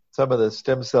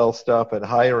stem cell stuff and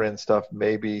higher end stuff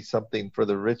may be something for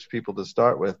the rich people to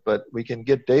start with, but we can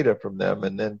get data from them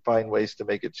and then find ways to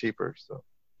make it cheaper. So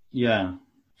yeah.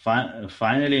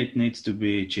 Finally, it needs to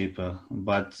be cheaper,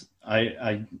 but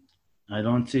I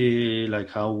don't see like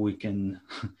how we can,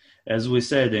 as we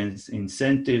said,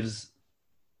 incentives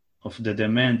of the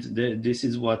demand. This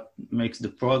is what makes the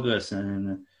progress,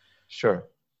 and sure.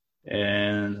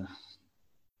 And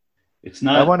it's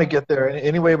not. I want to get there.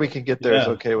 Any way we can get there is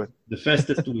okay with the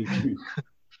fastest we can.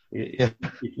 It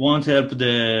won't help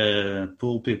the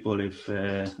poor people if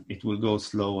it will go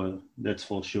slower. That's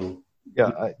for sure.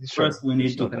 Yeah, sure. First, we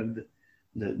need to have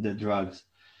the drugs.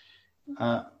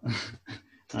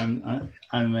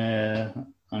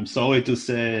 I'm sorry to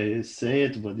say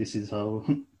it, but this is how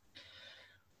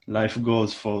life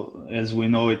goes as we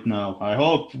know it now. I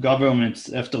hope governments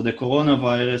after the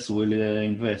coronavirus will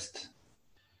invest.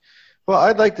 Well,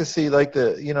 I'd like to see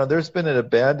there's been an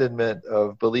abandonment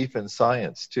of belief in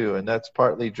science too, and that's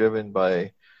partly driven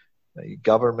by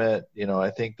government.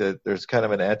 I think that there's kind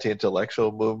of an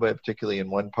anti-intellectual movement, particularly in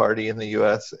one party in the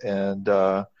U.S., and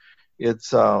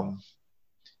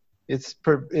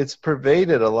it's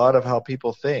pervaded a lot of how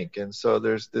people think, and so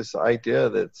there's this idea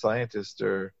that scientists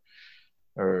are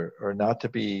not to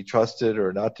be trusted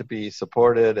or not to be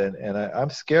supported, and I'm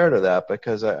scared of that,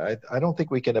 because I don't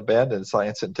think we can abandon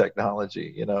science and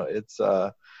technology.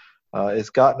 It's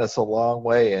gotten us a long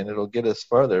way, and it'll get us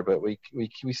further, but we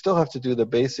still have to do the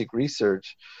basic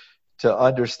research to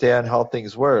understand how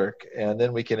things work, and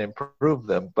then we can improve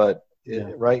them. But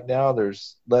right now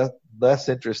there's less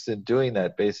interest in doing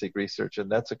that basic research,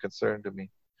 and that's a concern to me.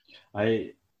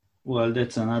 Well,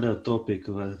 that's another topic,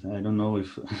 but I don't know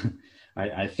if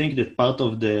I think that part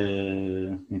of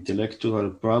the intellectual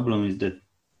problem is that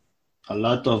a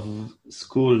lot of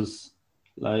schools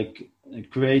like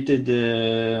created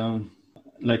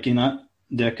like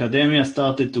the academia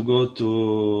started to go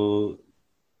to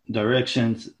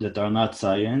directions that are not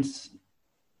science,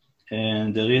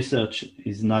 and the research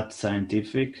is not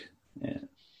scientific,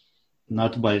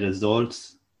 not by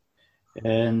results,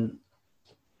 and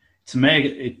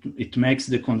it makes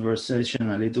the conversation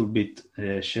a little bit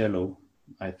shallow,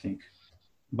 I think.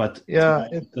 But Yeah,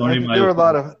 it's only my there are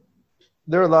opinion.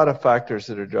 a lot of factors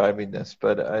that are driving this,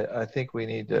 but I think we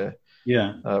need to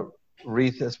Yeah,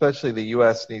 especially the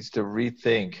U.S. needs to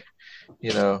rethink,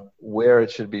 where it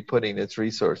should be putting its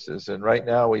resources. And right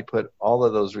now, we put all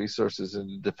of those resources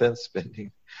into defense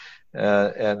spending.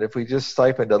 And if we just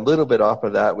siphoned a little bit off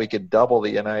of that, we could double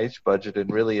the NIH budget and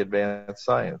really advance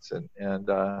science.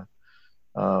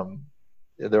 Um,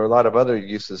 there are a lot of other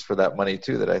uses for that money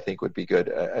too that I think would be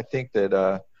good. I think that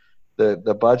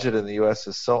the budget in the U.S.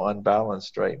 is so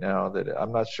unbalanced right now that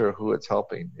I'm not sure who it's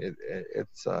helping.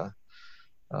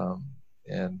 Um,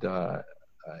 and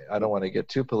I don't want to get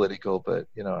too political, but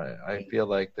I feel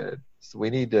like that we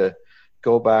need to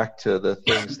go back to the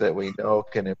things that we know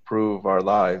can improve our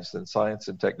lives, and science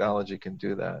and technology can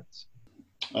do that.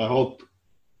 I hope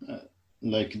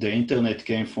like the internet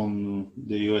came from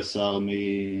the U.S.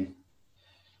 Army.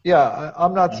 Yeah,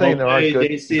 I'm not I saying hope there aren't good they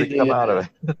things see that come out the of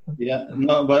it. yeah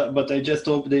no, but I just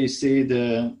hope they see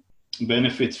the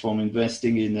benefits from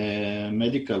investing in a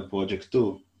medical project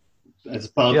too, as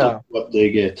part of Yeah. what they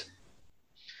get.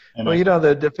 And Well, I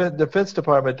the Defense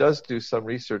Department does do some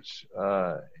research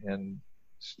in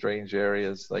strange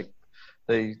areas. Like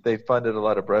they funded a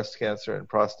lot of breast cancer and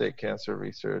prostate cancer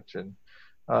research, and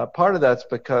part of that's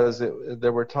because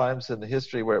there were times in the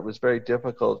history where it was very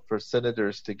difficult for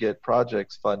senators to get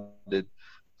projects funded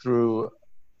through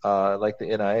like the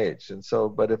NIH. And so,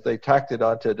 but if they tacked it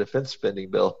onto a defense spending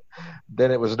bill,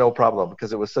 then it was no problem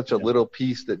because it was such a yeah, little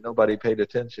piece that nobody paid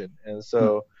attention. And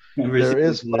so there everything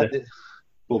is is funding. Yeah.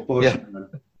 proportional.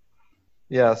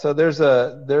 Yeah, so there's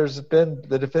been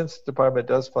the Defense Department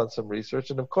does fund some research,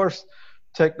 and of course,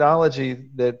 technology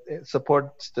that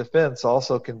supports defense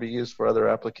also can be used for other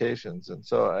applications. And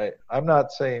so I'm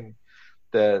not saying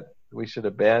that we should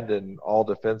abandon all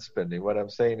defense spending. What I'm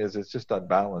saying is it's just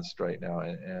unbalanced right now,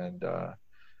 and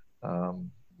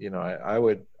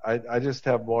I just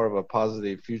have more of a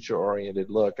positive, future-oriented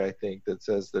look. I think that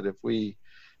says that if we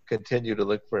continue to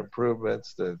look for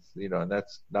improvements, and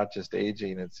that's not just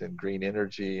aging, it's in green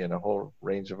energy and a whole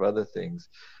range of other things,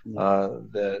 Yeah.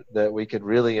 that we could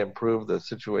really improve the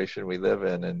situation we live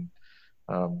in, and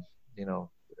um, you know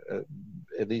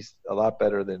at least a lot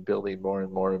better than building more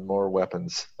and more and more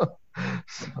weapons.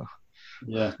 So,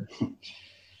 Yeah.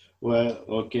 Well,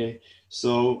 okay.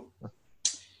 So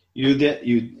you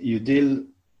deal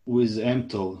with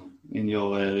mTOR in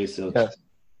your research. yes,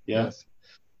 Yeah. yes,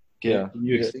 Okay. yeah, Can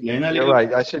you explain a you're little?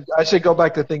 right. I should go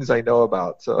back to things I know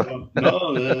about. So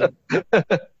No,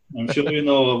 I'm sure you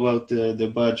know about the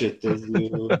budget. As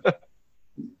you,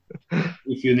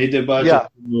 if you need a budget, yeah.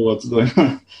 you know what's going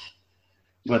on.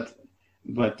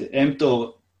 But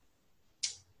mTOR,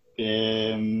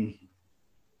 um,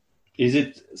 is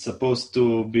it supposed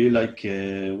to be like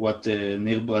what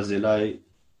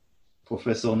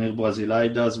Professor Nir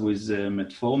Brazilai does with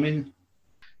metformin?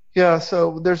 Yeah,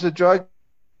 so there's a drug,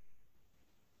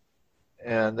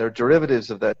 and there are derivatives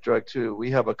of that drug too.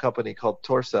 We have a company called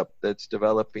Torcept that's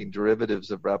developing derivatives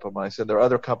of rapamycin. There are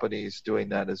other companies doing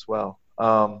that as well.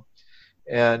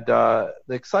 And the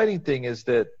exciting thing is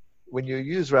that when you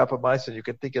use rapamycin, you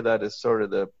can think of that as sort of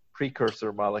the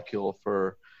precursor molecule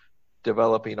for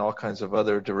developing all kinds of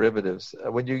other derivatives.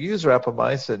 When you use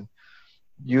rapamycin,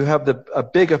 you have a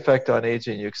big effect on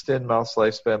aging. You extend mouse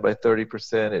lifespan by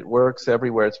 30%. It works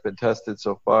everywhere it's been tested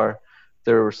so far.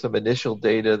 There were some initial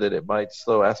data that it might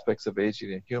slow aspects of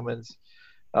aging in humans.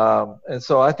 And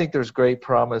so I think there's great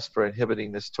promise for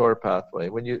inhibiting this TOR pathway.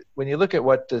 When you look at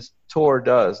what this TOR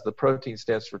does, the protein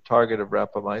stands for target of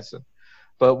rapamycin.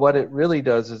 But what it really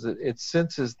does is it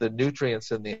senses the nutrients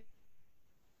in the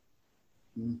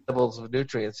levels of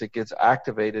nutrients. It gets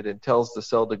activated and tells the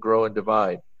cell to grow and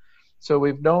divide. So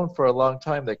we've known for a long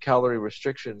time that calorie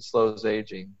restriction slows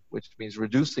aging, which means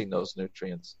reducing those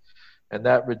nutrients. And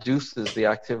that reduces the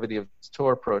activity of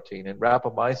TOR protein. And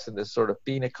rapamycin is sort of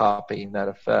phenocopying that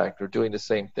effect or doing the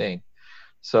same thing.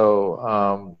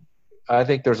 So I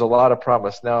think there's a lot of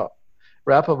promise. Now,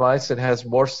 rapamycin has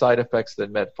more side effects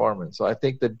than metformin. So I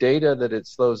think the data that it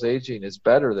slows aging is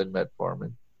better than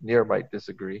metformin. Nir might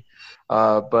disagree.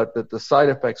 But that the side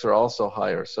effects are also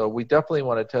higher. So we definitely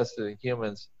want to test it in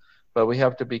humans. but we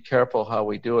have to be careful how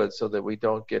we do it so that we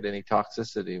don't get any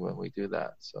toxicity when we do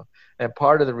that. So, and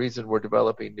part of the reason we're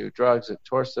developing new drugs at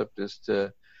Torcept is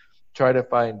to try to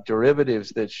find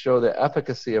derivatives that show the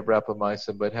efficacy of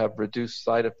rapamycin but have reduced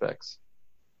side effects.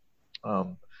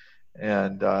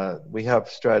 And we have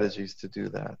strategies to do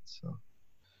that. So.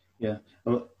 Yeah.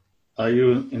 Are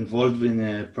you involved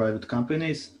in private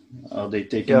companies? Are they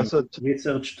taking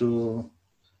research to?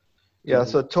 Yeah,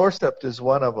 so Torcept is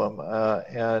one of them.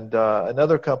 And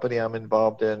another company I'm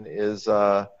involved in is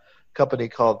a company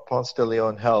called Ponce de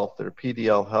Leon Health, or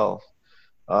PDL Health.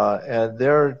 And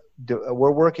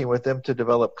we're working with them to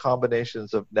develop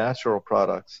combinations of natural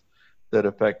products that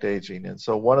affect aging. And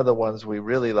so one of the ones we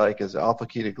really like is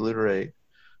alpha-ketoglutarate.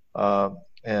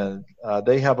 And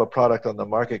they have a product on the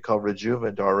market called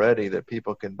Rejuvant already that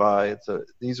people can buy.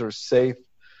 These are safe,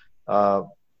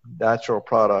 natural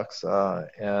products,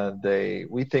 and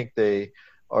we think they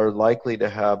are likely to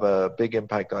have a big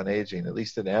impact on aging. At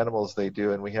least in animals they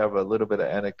do, and we have a little bit of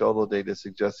anecdotal data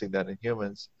suggesting that in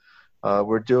humans.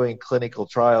 We're doing clinical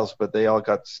trials, but they all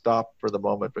got stopped for the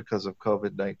moment because of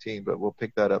COVID-19, but we'll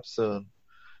pick that up soon.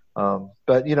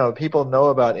 But, people know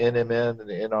about NMN and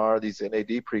NR, these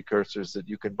NAD precursors that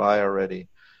you can buy already.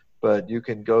 But you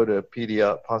can go to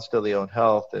Ponce de Leon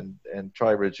Health and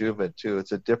try Rejuvant too.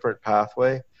 It's a different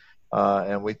pathway,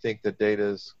 and we think the data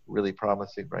is really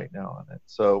promising right now on it.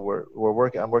 So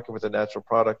I'm working with a natural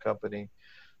product company.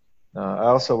 I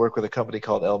also work with a company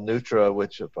called El Nutra,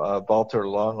 which Walter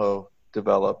Longo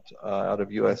developed out of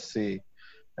USC.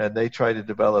 And they try to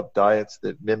develop diets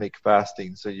that mimic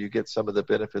fasting. So you get some of the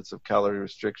benefits of calorie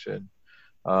restriction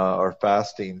or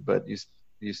fasting, but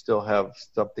you still have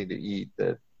something to eat.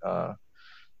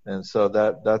 And so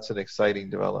that's an exciting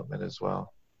development as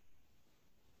well.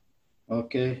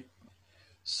 Okay.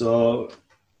 So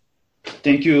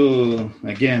thank you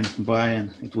again,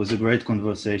 Brian. It was a great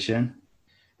conversation.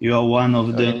 You are one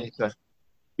of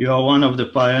the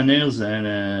pioneers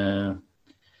and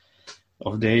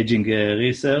of the aging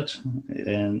research,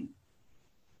 and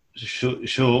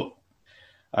sure,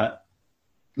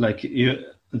 like you,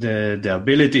 the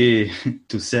ability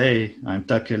to say I'm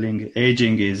tackling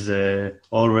aging is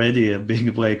already a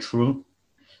big breakthrough,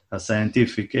 a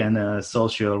scientific and a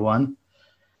social one.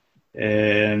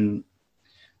 And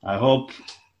I hope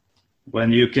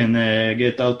when you can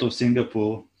get out of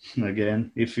Singapore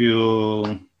again, if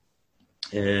you,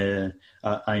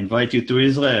 I invite you to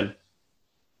Israel.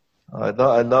 I'd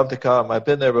love to come. I've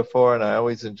been there before, and I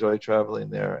always enjoy traveling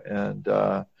there. And,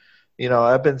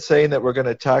 I've been saying that we're going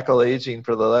to tackle aging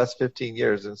for the last 15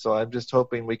 years. And so I'm just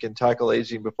hoping we can tackle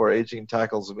aging before aging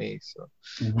tackles me. So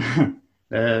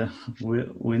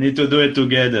we need to do it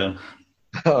together.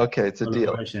 Okay, it's a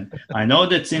deal. I know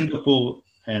that Singapore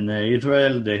and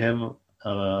Israel, they have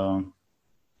a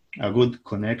good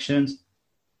connections.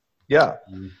 Yeah.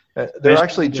 There are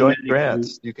actually joint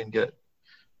grants you can get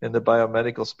in the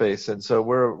biomedical space, and so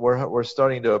we're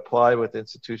starting to apply with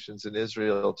institutions in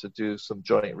Israel to do some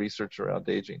joint research around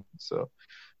aging. So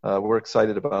we're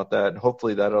excited about that, and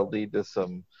hopefully that'll lead to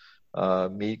some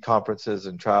meet conferences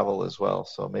and travel as well.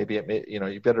 So maybe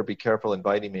you better be careful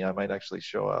inviting me. I might actually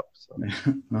show up. So.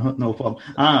 No problem.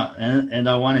 And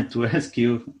I wanted to ask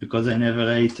you, because I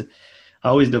never ate,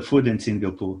 how is the food in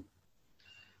Singapore?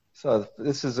 So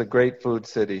this is a great food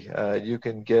city. You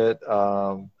can get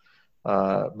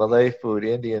Malay food,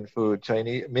 Indian food,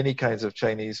 Chinese, many kinds of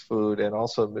Chinese food, and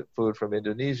also food from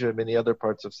Indonesia, many other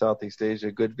parts of Southeast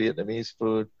Asia, good Vietnamese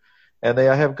food, and they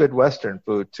have good Western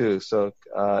food too. So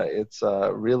it's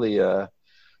really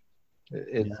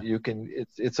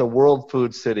it's a world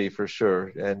food city for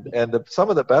sure. And some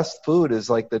of the best food is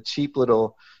like the cheap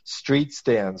little street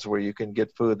stands where you can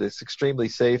get food that's extremely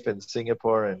safe in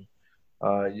Singapore, and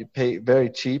you pay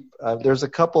very cheap. There's a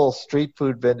couple street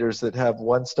food vendors that have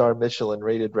 1-star Michelin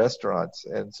rated restaurants,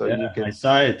 and so you can. I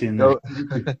saw it in.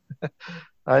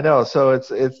 I know. So it's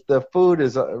the food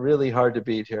is really hard to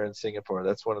beat here in Singapore.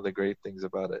 That's one of the great things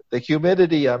about it. The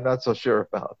humidity, I'm not so sure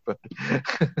about, but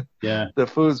the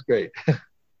food's great.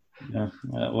 Yeah.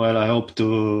 Well, I hope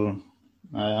to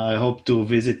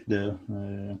visit the.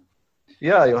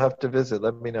 Yeah, you'll have to visit.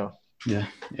 Let me know. Yeah,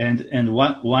 and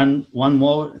one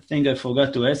more thing I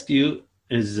forgot to ask you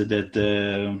is that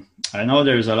I know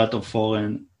there's a lot of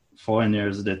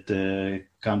foreigners that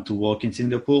come to work in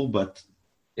Singapore, but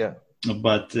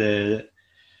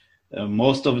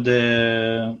most of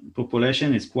the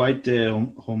population is quite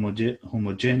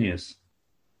homogeneous.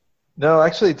 No,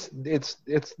 actually, it's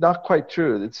not quite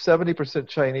true. It's 70%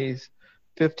 Chinese,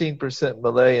 15%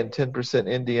 Malay, and 10%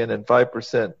 Indian, and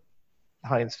 5%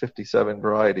 Heinz 57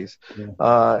 varieties.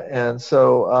 And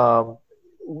so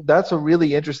that's a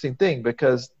really interesting thing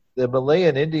because the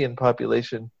Malayan Indian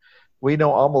population, we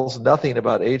know almost nothing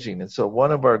about aging. And so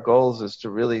one of our goals is to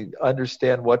really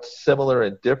understand what's similar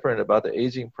and different about the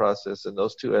aging process in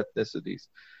those two ethnicities.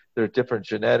 There are different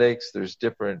genetics, there's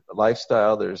different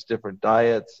lifestyle, there's different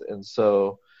diets. And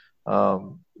so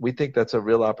we think that's a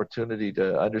real opportunity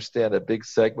to understand a big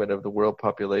segment of the world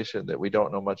population that we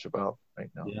don't know much about right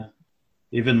now. Yeah.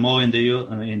 Even more in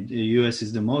in the US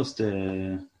is the most,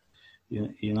 you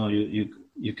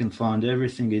can find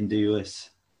everything in the US.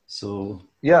 So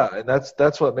yeah, and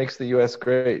that's what makes the U.S.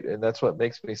 great, and that's what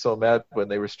makes me so mad when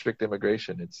they restrict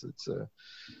immigration. It's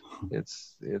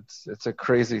a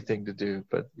crazy thing to do,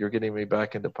 but you're getting me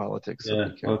back into politics. So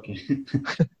yeah, okay.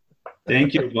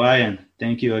 Thank you, Brian.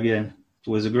 Thank you again. It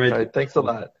was a great. All right, thanks a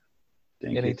lot.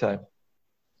 Thank you. Anytime.